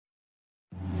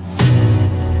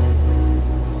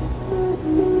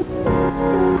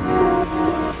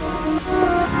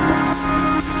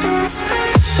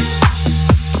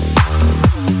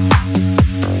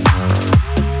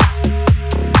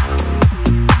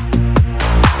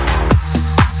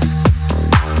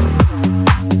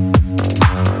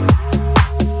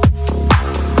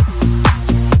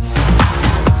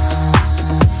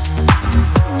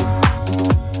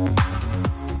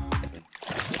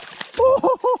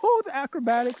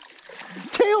acrobatics,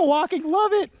 tail walking,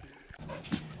 love it.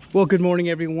 Well, good morning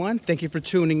everyone. Thank you for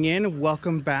tuning in.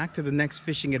 Welcome back to the next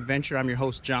fishing adventure. I'm your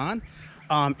host, John.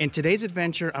 In today's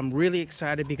adventure, I'm really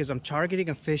excited because I'm targeting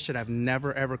a fish that I've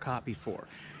never ever caught before.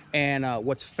 And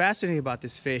what's fascinating about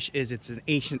this fish is it's an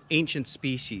ancient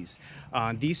species.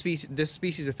 This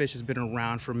species of fish has been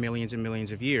around for millions and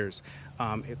millions of years.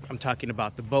 I'm talking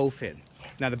about the bowfin.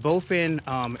 Now, the bowfin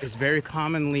is very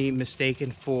commonly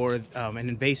mistaken for an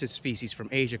invasive species from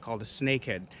Asia called a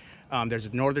snakehead. There's a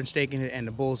northern snakehead and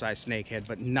a bullseye snakehead,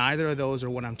 but neither of those are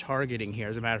what I'm targeting here.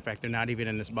 As a matter of fact, they're not even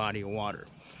in this body of water.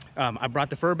 I brought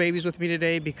the fur babies with me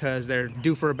today because they're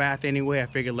due for a bath anyway. I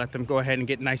figured let them go ahead and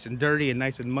get nice and dirty and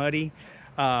nice and muddy.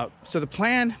 So the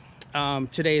plan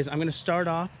today is I'm going to start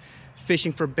off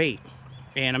fishing for bait,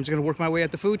 and I'm just going to work my way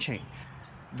up the food chain.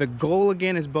 The goal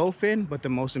again is bowfin, but the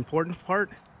most important part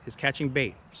is catching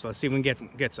bait. So let's see if we can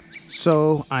get some.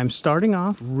 So I'm starting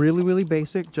off really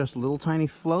basic, just a little tiny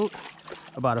float.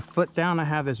 About a foot down, I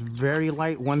have this very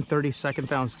light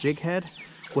 1/32 ounce jig head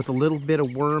with a little bit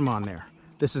of worm on there.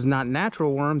 This is not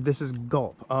natural worm, this is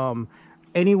gulp.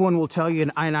 Anyone will tell you,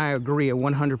 and I agree at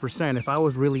 100%, if I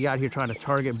was really out here trying to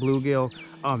target bluegill,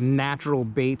 natural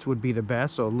baits would be the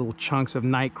best. So little chunks of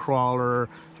night crawler,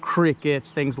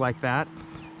 crickets, things like that.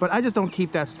 But I just don't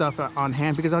keep that stuff on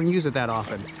hand because I don't use it that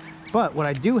often. But what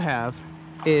I do have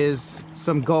is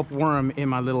some gulp worm in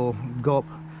my little gulp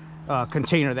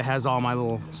container that has all my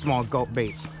little small gulp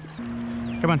baits.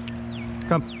 Come on,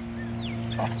 come.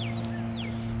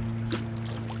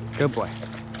 Good boy.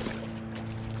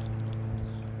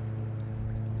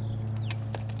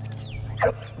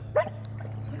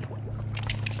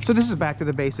 So this is back to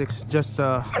the basics, just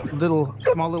a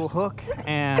small little hook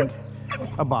and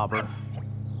a bobber.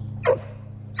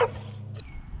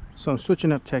 So I'm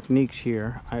switching up techniques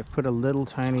here. I put a little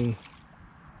tiny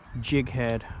jig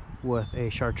head with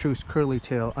a chartreuse curly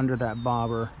tail under that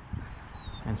bobber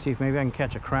and see if maybe I can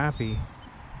catch a crappie.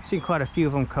 Seen quite a few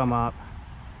of them come up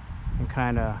and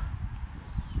kind of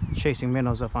chasing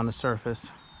minnows up on the surface.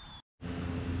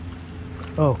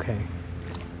 Okay,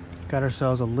 got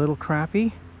ourselves a little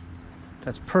crappie.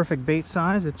 That's perfect bait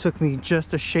size. It took me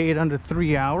just a shade under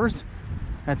 3 hours.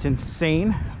 That's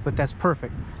insane, but that's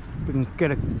perfect. We can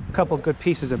get a couple good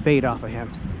pieces of bait off of him.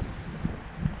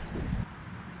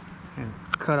 And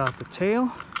cut off the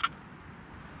tail.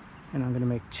 And I'm gonna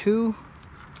make 2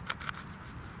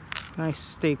 nice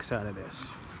steaks out of this.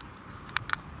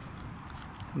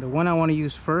 The one I want to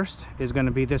use first is going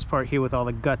to be this part here with all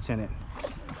the guts in it.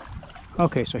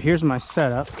 Okay, so here's my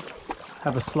setup. I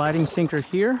have a sliding sinker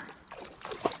here.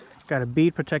 Got a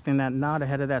bead protecting that knot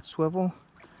ahead of that swivel.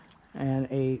 And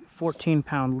a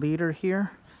 14-pound leader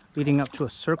here, leading up to a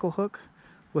circle hook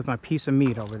with my piece of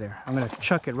meat over there. I'm going to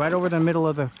chuck it right over the middle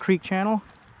of the creek channel.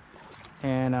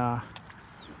 And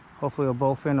hopefully a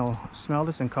bowfin will smell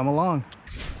this and come along.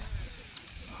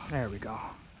 There we go.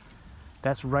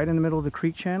 That's right in the middle of the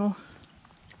creek channel.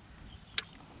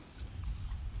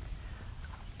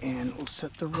 And we'll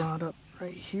set the rod up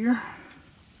right here.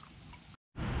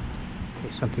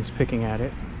 Okay, something's picking at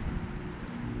it.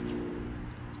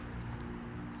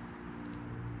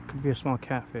 Could be a small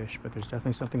catfish, but there's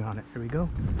definitely something on it. Here we go.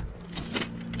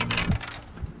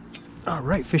 All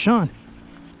right, fish on.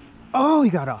 Oh,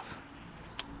 he got off.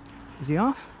 Is he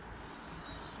off?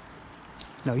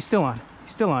 No, he's still on.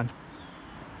 He's still on.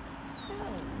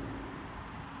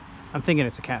 I'm thinking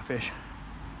it's a catfish.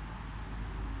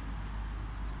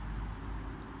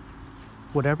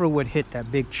 Whatever would hit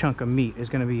that big chunk of meat is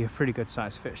going to be a pretty good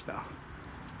sized fish though.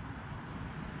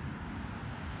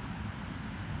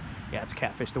 Yeah, it's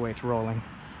catfish the way it's rolling.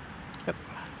 Yep.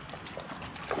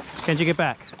 Kenji, get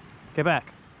back. Get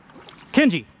back.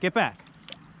 Kenji, get back.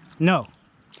 No.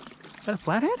 Is that a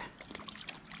flathead?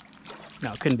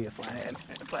 No, it couldn't be a flathead.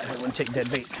 A flathead wouldn't take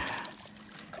dead bait.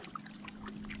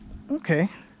 Okay.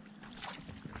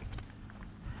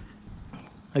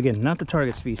 Again, not the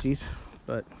target species,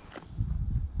 but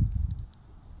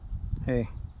hey,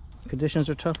 conditions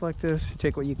are tough like this, you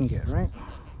take what you can get, right?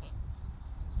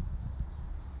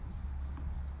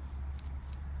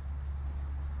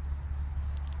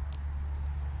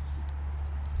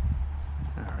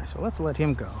 Alright, so let's let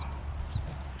him go.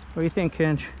 What do you think,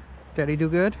 Kenj? Did he do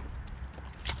good?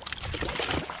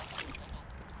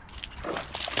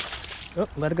 Oh,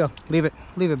 let it go. Leave it.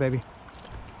 Leave it, baby.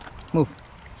 Move.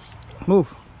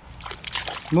 Move.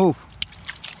 Move.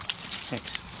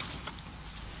 Thanks.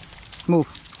 Move.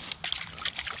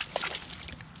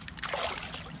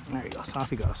 There he goes. Off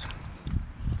he goes.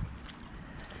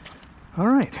 All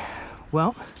right.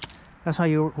 Well, that's how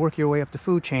you work your way up the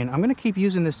food chain. I'm going to keep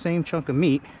using this same chunk of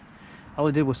meat all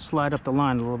I did was slide up the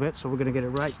line a little bit. So we're gonna get it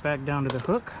right back down to the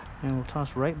hook, and we'll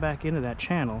toss right back into that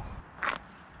channel.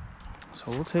 So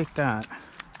we'll take that.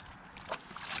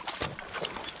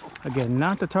 Again,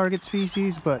 not the target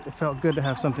species, but it felt good to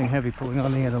have something heavy pulling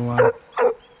on the end of the line.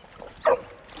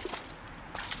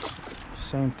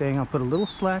 Same thing, I'll put a little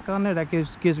slack on there. That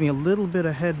gives me a little bit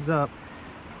of heads up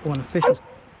when a fish is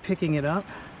picking it up.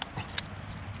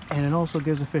 And it also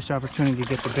gives the fish the opportunity to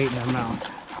get the bait in their mouth.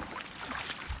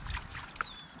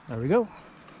 There we go.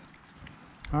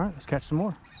 All right, let's catch some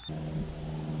more.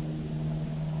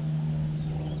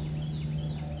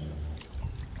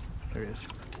 There he is.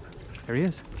 There he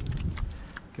is.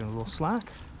 Give him a little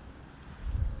slack.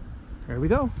 There we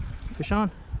go. Fish on.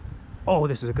 Oh,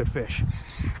 this is a good fish.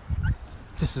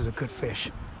 This is a good fish.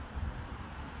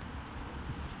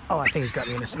 Oh, I think he's got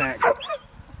me in a snag.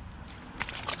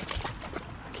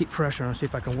 Keep pressure and see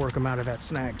if I can work him out of that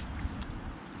snag.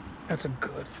 That's a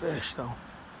good fish, though.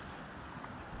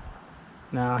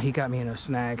 No, he got me in a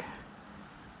snag.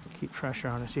 Keep pressure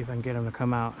on it, see if I can get him to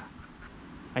come out.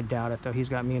 I doubt it, though. He's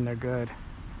got me in there good.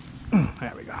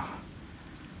 There we go.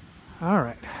 All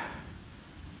right.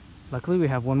 Luckily, we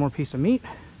have one more piece of meat.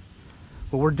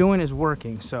 What we're doing is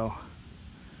working, so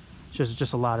it's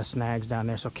just a lot of snags down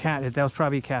there. So that was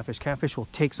probably a catfish. Catfish will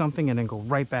take something and then go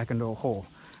right back into a hole.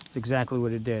 That's exactly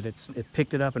what it did. It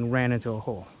picked it up and ran into a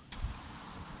hole.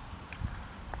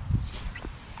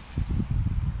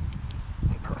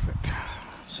 Perfect.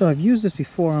 So I've used this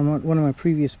before on one of my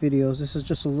previous videos. This is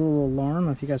just a little alarm,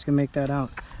 if you guys can make that out.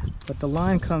 But the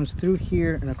line comes through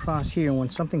here and across here, and when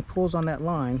something pulls on that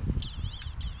line,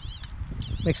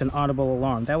 it makes an audible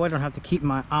alarm. That way I don't have to keep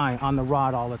my eye on the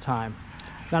rod all the time.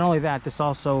 Not only that, this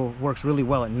also works really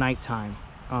well at nighttime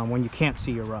when you can't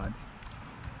see your rod.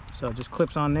 So it just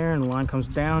clips on there and the line comes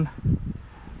down,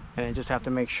 and I just have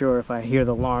to make sure if I hear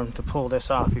the alarm to pull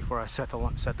this off before I set the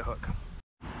hook.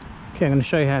 Okay, I'm going to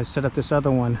show you how to set up this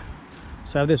other one.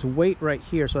 So I have this weight right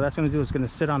here, so that's going to do is going to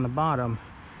sit on the bottom,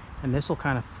 and this will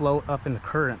kind of float up in the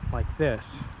current like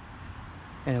this,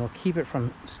 and it'll keep it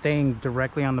from staying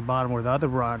directly on the bottom where the other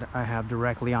rod I have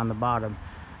directly on the bottom.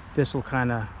 This will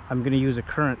kind of, I'm going to use a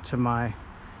current to my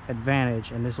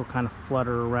advantage, and this will kind of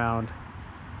flutter around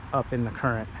up in the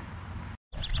current.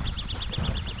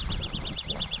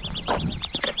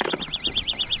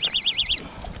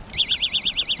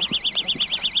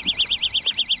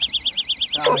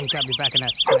 Oh, he got me back in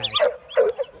that snag.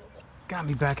 Got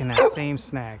me back in that same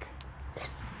snag.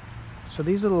 So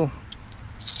these little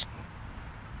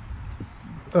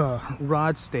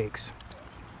rod stakes,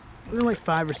 they're like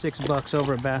 $5 or $6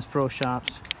 over at Bass Pro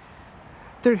Shops.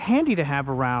 They're handy to have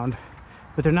around,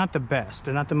 but they're not the best.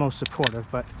 They're not the most supportive,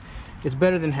 but it's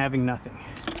better than having nothing.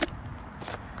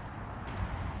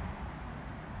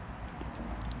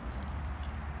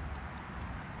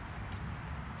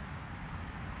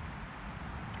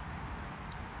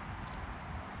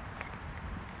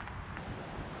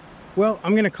 Well,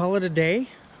 I'm gonna call it a day.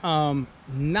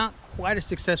 Not quite as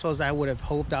successful as I would have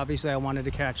hoped. Obviously, I wanted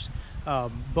to catch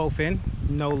bowfin.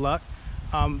 No luck.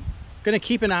 Gonna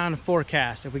keep an eye on the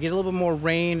forecast. If we get a little bit more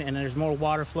rain and there's more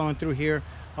water flowing through here,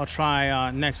 I'll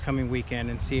try next coming weekend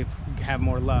and see if we have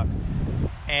more luck.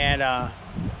 And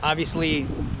obviously,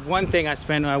 one thing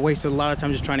I wasted a lot of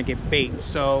time just trying to get bait.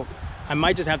 So I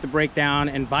might just have to break down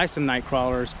and buy some night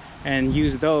crawlers and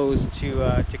use those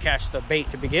to catch the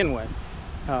bait to begin with.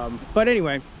 But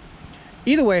anyway,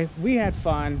 either way, we had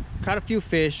fun, caught a few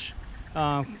fish.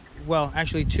 Well,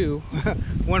 actually two.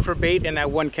 One for bait and that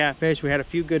one catfish. We had a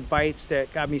few good bites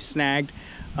that got me snagged,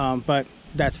 but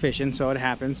that's fishing, so it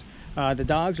happens. The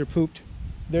dogs are pooped.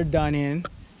 They're done in.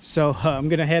 So I'm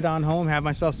gonna head on home, have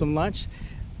myself some lunch.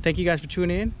 Thank you guys for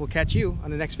tuning in. We'll catch you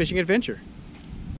on the next fishing adventure.